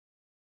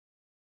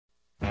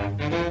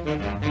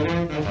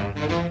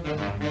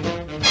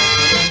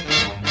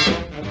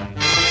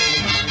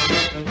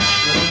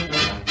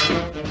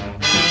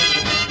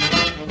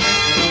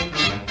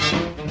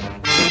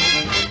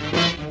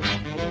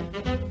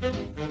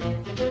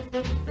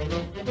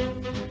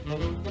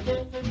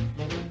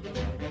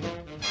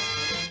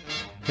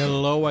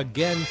Hello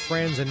again,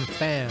 friends and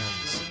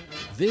fans.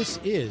 This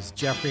is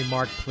Jeffrey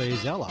Mark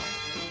Plays Ella.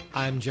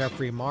 I'm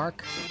Jeffrey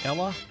Mark.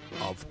 Ella,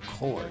 of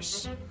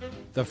course.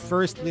 The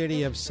First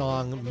Lady of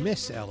Song,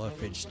 Miss Ella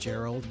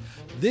Fitzgerald.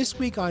 This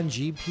week on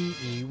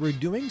GPE, we're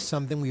doing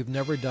something we've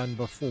never done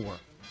before.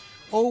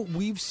 Oh,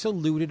 we've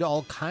saluted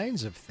all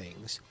kinds of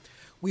things.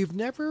 We've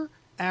never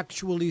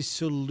actually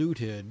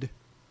saluted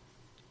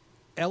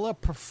Ella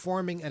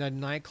performing at a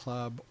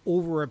nightclub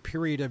over a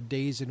period of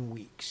days and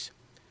weeks.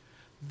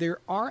 There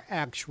are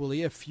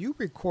actually a few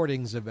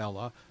recordings of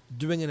Ella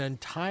doing an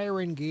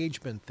entire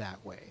engagement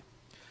that way.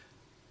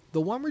 The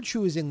one we're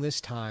choosing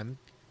this time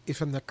is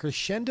from the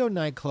Crescendo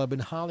nightclub in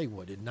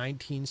Hollywood in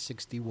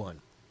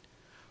 1961.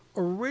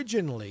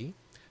 Originally,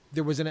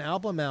 there was an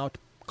album out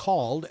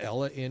called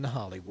Ella in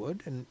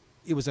Hollywood, and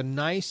it was a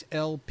nice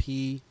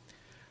LP.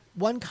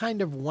 One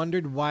kind of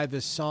wondered why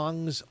the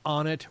songs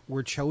on it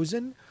were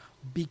chosen,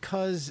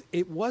 because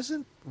it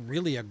wasn't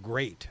really a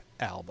great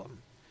album.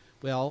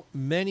 Well,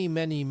 many,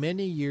 many,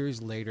 many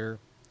years later,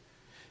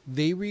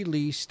 they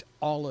released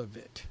all of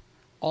it.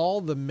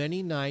 All the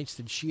many nights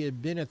that she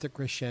had been at the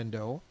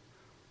Crescendo,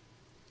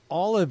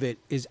 all of it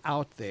is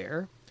out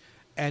there.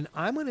 And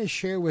I'm going to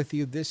share with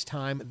you this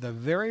time the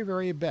very,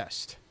 very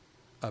best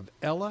of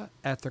Ella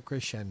at the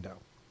Crescendo.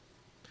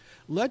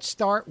 Let's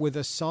start with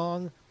a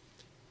song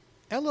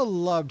Ella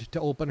loved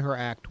to open her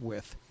act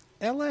with.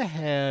 Ella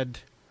had,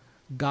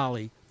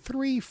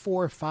 3,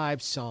 4,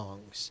 5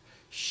 songs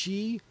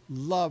she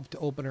loved to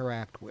open her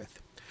act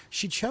with.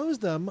 She chose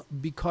them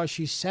because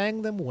she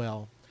sang them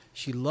well,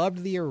 she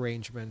loved the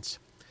arrangements,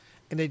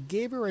 and it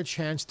gave her a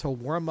chance to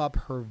warm up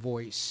her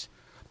voice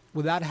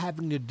without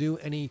having to do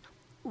any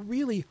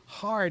really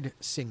hard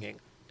singing.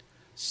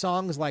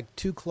 Songs like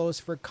Too Close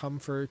for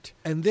Comfort,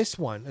 and this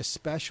one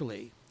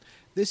especially.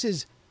 This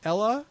is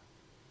Ella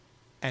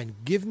and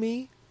Give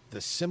Me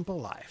the Simple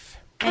Life.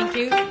 Thank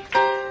you.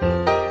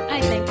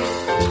 I thank you.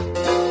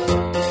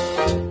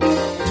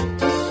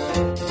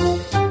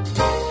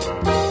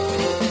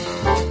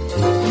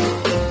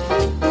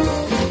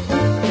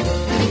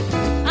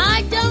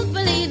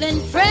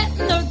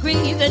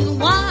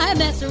 And why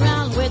mess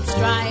around with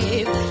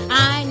strife?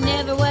 I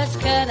never was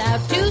cut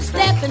out to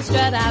step and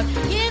strut out.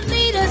 Give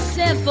me the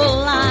simple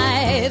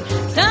life.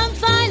 Some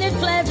find it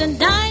pleasant,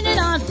 dining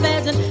on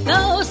pheasant.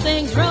 Those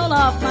things roll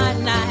off my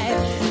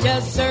knife.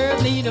 Just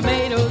serve me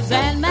tomatoes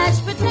and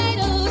mashed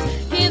potatoes.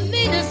 Give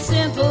me the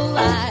simple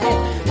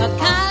life. A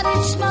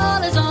cottage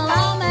small is all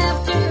I'm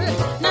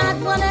after. Not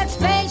one that's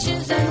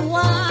spacious and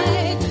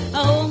wide.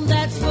 A home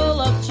that's full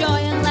of joy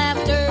and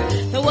laughter.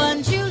 The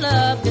ones you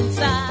loved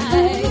inside.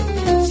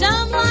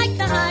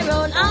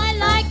 I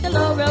like the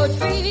low road,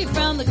 free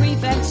from the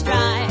grief and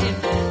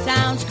strife.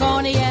 Sounds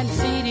corny and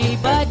seedy,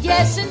 but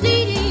yes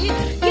indeedy,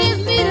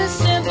 give me the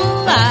simple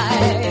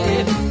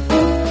life.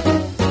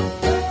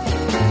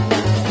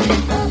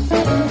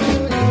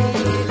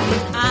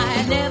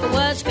 I never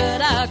was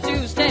cut out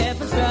to step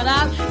and strut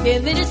out.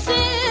 Give me the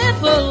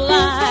simple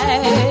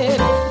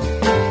life.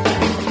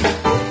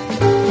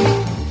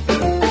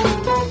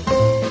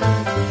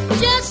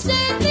 Just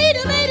send me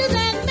tomatoes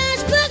and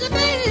mashed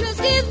potatoes.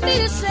 Give me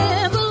the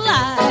simple.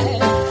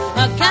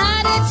 A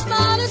cottage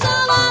small is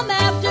all I'm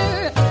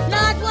after.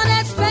 Not one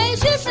that's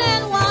spacious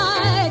and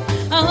wide.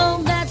 A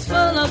home that's full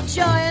of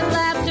joy and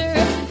laughter.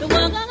 The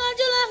one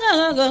you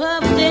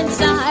loved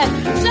inside.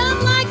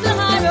 Some like the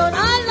high road,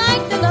 I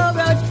like the low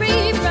road.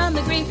 Free from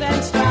the grief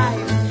and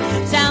strife.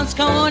 Sounds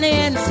corny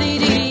and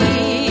seedy,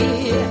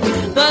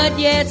 but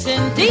yes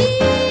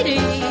indeedy.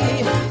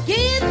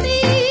 Give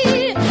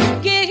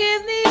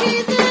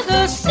me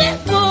the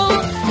simple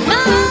life.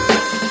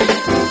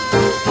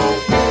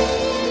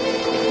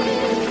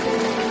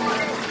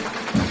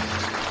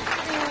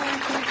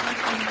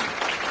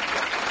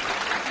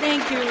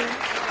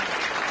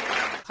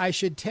 I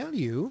should tell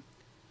you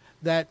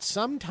that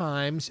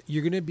sometimes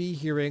you're going to be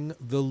hearing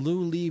the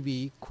Lou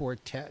Levy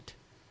Quartet,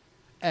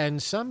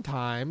 and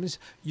sometimes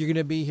you're going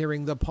to be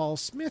hearing the Paul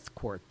Smith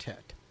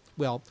Quartet.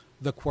 Well,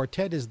 the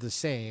quartet is the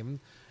same,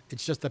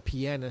 it's just the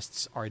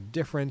pianists are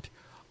different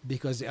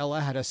because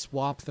Ella had to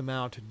swap them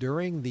out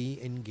during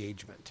the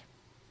engagement.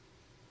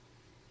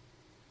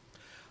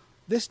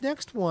 This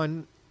next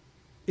one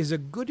is a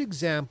good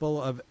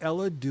example of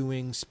Ella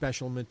doing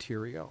special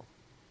material.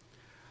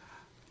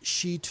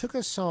 She took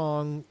a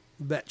song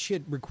that she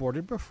had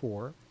recorded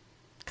before,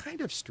 kind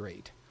of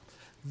straight.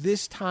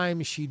 This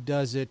time she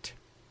does it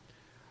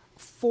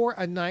for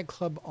a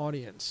nightclub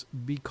audience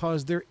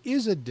because there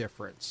is a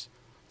difference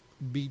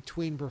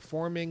between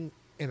performing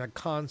in a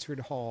concert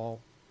hall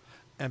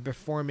and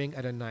performing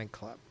at a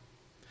nightclub.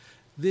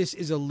 This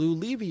is a Lou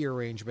Levy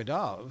arrangement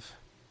of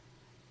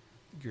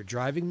You're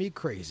Driving Me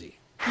Crazy.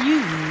 You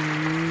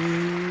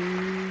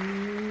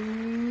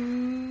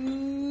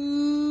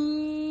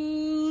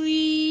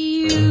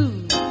you.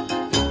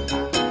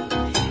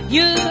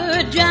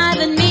 You're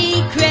driving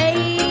me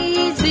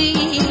crazy.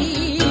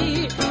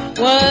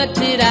 What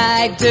did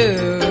I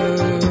do?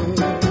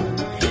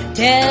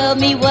 Tell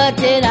me, what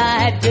did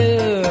I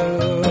do?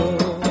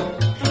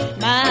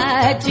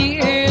 My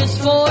tears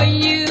for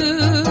you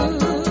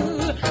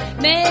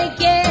make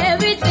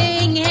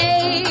everything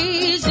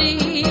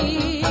hazy,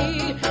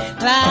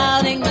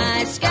 clouding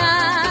my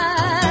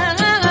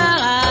skies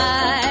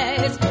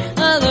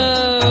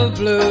of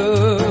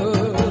blue.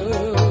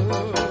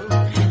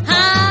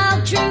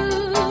 How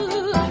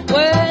true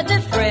were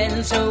the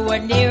friends who were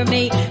near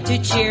me to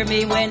cheer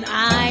me when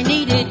I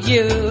needed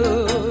you.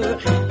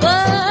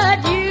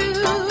 But you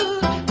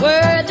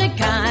were the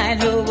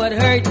kind who would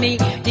hurt me,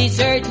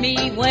 desert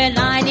me when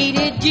I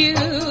needed you.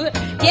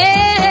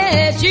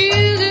 Yes, you're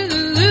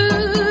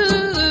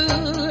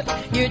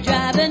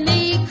driving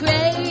me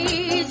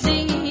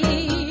crazy.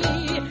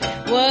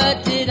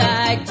 What did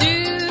I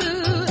do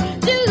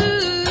to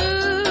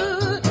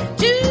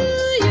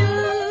you?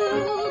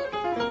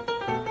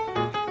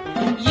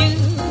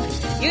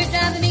 You're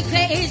driving me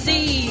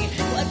crazy.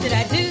 What did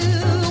I do?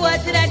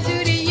 What did I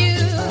do to you?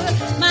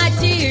 My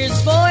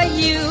tears for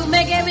you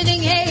make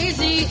everything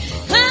hazy,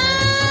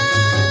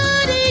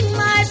 clouding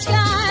my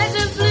skies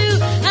of blue.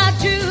 How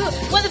true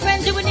were the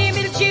friends who were near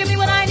me to cheer me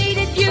when I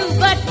needed you.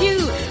 But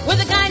you were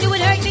the kind who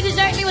would hurt me,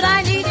 desert me when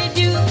I needed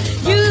you.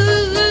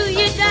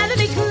 You're driving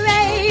me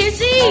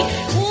crazy.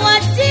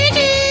 What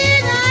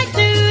did I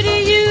do to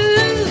you?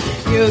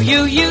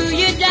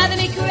 You're driving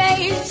me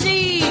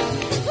crazy. Ooh,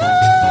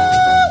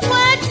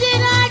 what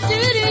did I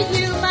do to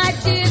you? My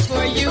tears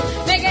for you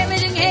make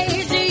everything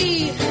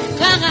hazy,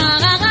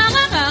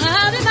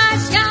 clouding my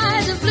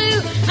skies of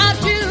blue. How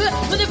true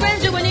were the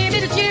friends who were near me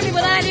to cheer me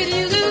when I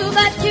needed you.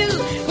 But you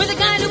were the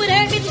kind who would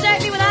hurt me,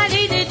 desert me when I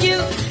needed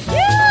you.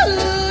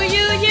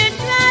 You're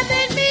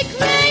driving me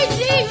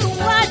crazy.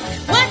 What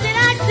did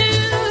I do?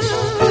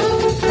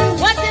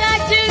 What did I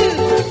do?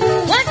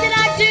 What did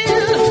I do?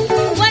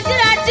 What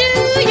did I do?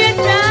 You're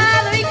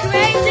driving me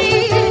crazy.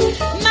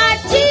 My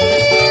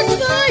tears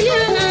for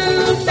you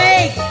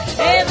make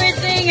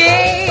everything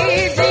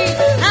hazy.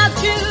 How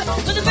true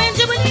were the friends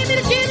who were near me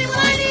to cheer me when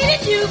I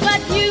needed you.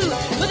 But you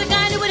were the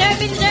kind who would hurt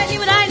me, desert me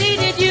when I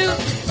needed you.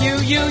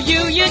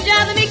 You're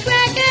driving me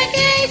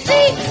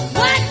crazy.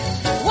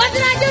 What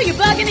did I do? You're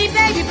bugging me,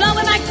 baby,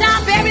 blowing my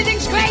top.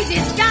 Everything's crazy.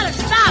 It's gotta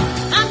stop.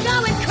 I'm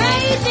going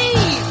crazy.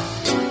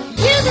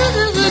 You're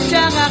driving me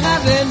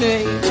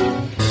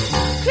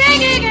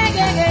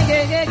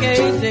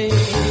crazy.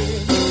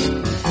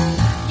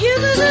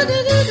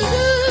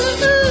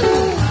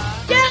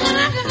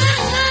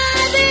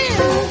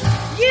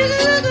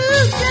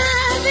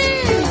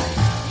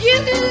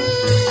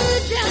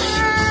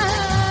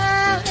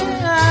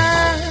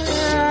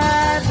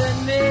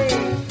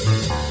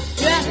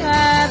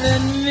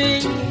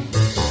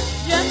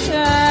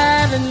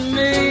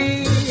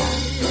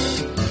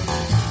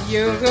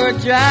 You You're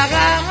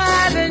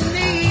driving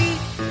me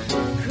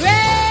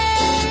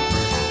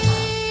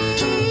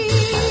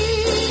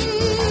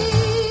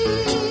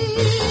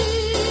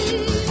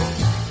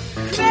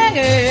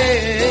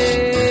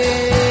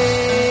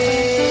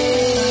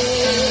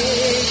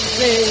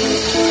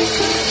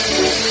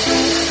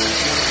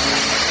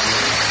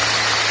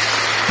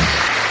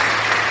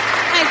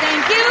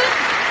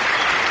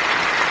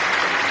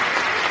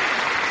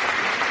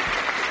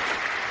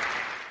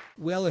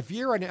Well, if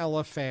you're an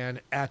Ella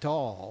fan at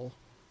all,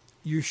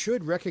 you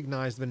should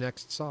recognize the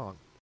next song.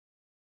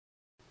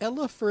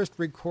 Ella first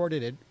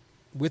recorded it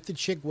with the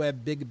Chick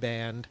Webb Big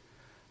Band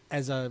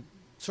as a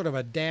sort of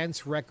a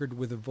dance record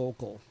with a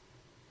vocal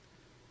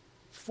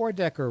for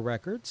Decca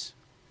Records.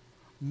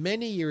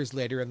 Many years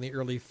later, in the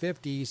early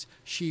 50s,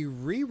 she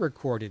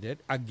re-recorded it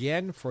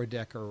again for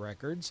Decca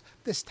Records,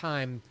 this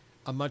time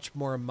a much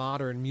more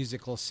modern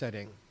musical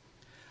setting.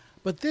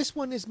 But this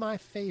one is my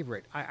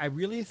favorite. I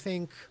really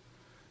think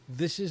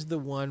this is the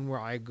one where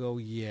I go,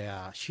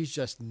 yeah, she's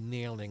just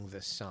nailing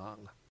this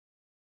song.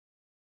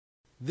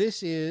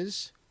 This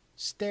is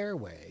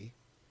Stairway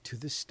to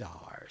the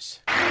Stars.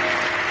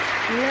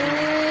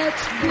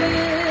 Let's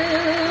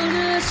build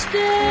a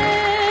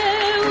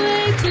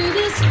stairway to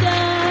the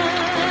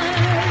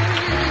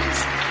stars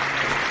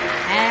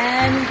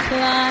and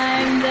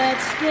climb that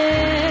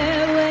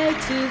stairway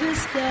to the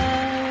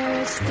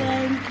stars.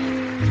 Thank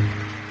you.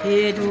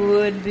 It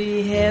would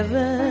be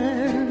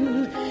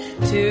heaven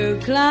to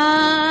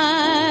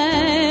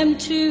climb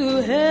to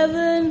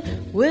heaven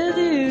with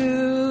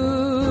you.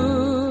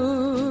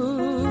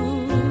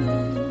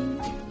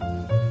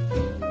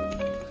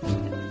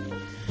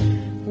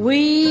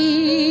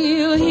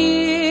 We'll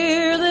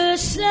hear the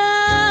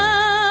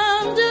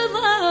sound of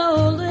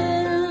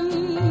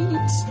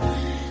violins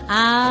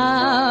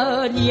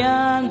out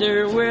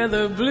yonder where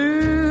the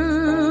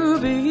blue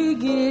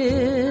begins.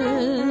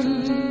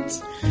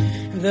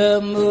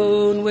 The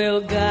moon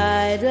will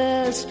guide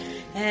us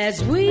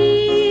as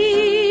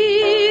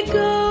we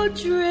go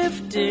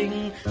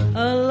drifting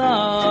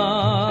along.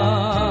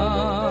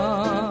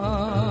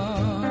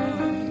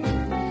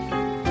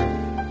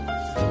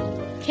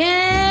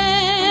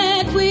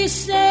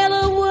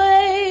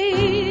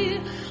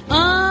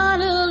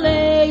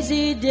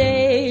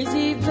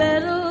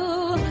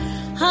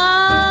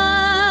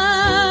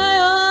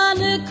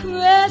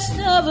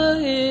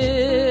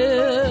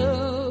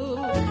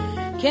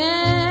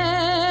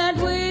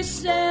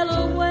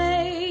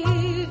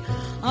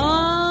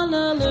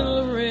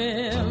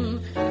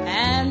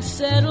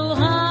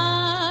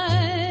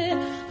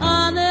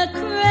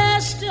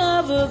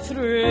 a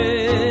thrill.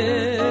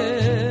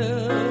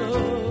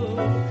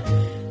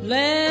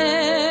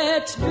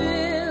 Let's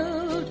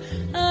build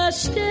a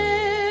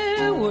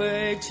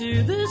stairway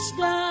to the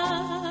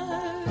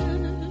stars,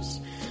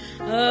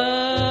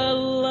 a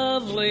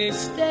lovely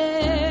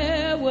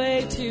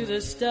stairway to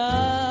the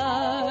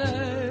stars.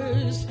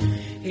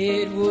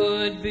 It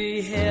would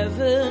be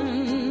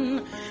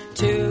heaven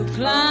to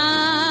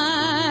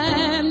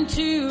climb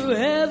to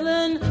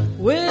heaven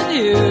with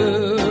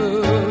you.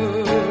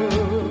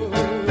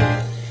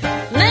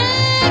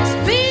 Let's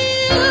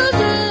build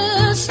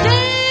a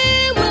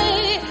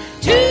stairway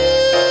to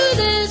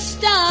the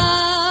stars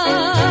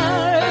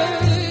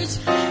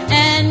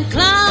and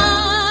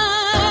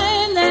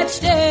climb that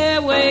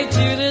stairway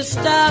to the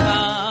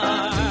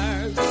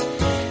stars.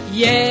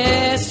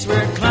 Yes,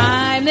 we're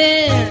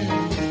climbing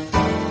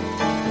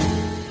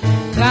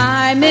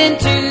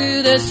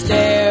to the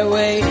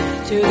stairway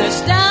to the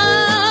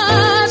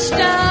stars,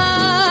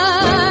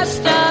 stars,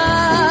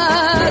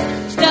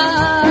 stars,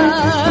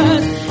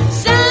 stars.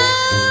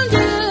 Sound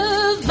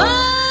of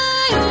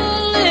violins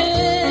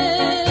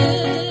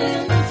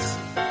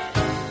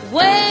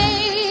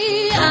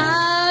way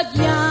out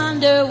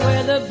yonder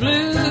where the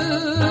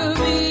blue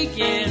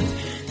begins.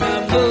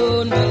 The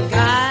moon will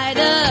guide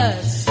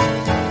us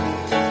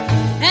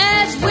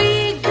as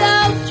we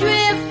go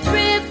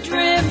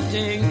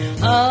drifting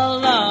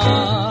along.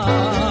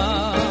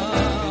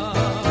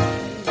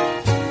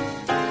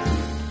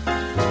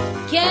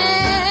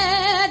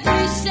 Can't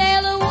we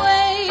sail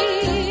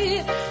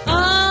away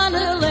on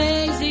a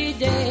lazy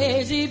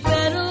daisy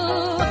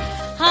pedal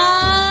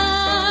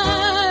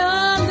high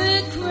on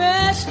the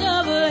crest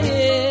of a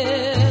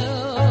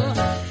hill?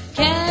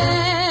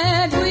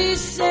 Can't we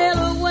sail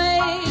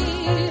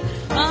away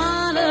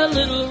on a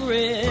little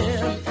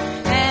rim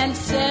and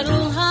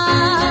settle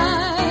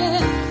high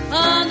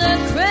on the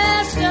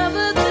crest of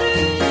a thrill?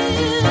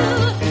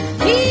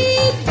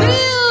 Keep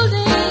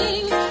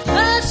building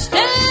a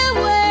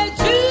stairway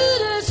to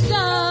the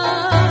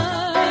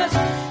stars,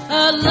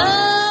 a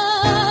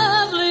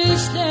lovely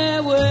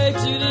stairway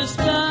to the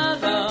stars.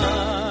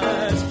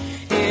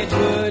 It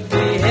would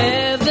be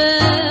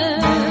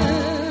heaven,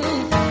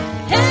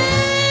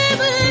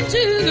 heaven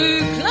to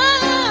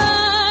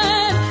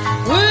climb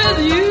with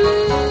you.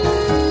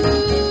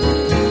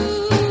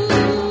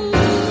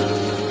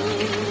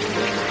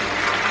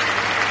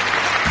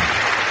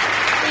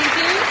 Thank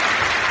you.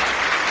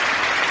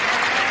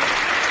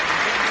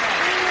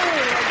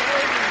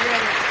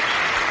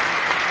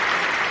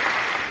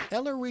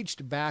 Ella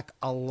reached back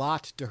a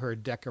lot to her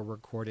Decca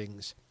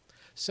recordings,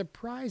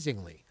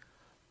 surprisingly,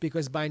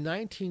 because by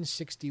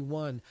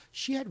 1961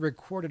 she had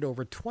recorded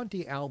over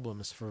 20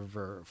 albums for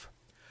Verve.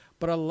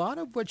 But a lot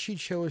of what she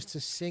chose to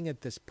sing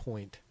at this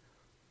point,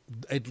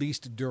 at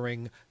least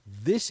during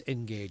this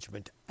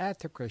engagement at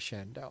the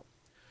Crescendo,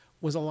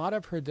 was a lot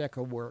of her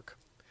Decca work.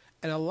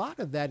 And a lot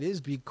of that is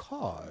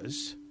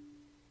because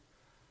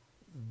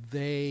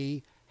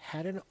they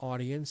had an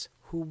audience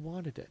who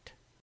wanted it.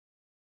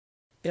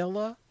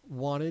 Ella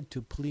wanted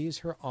to please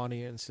her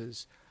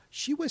audiences.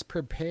 She was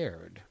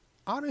prepared,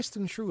 honest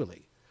and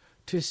truly,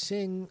 to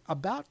sing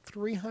about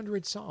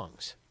 300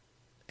 songs,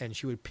 and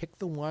she would pick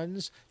the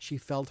ones she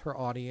felt her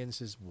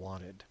audiences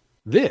wanted.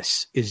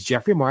 This is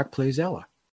Jeffrey Mark Plays Ella.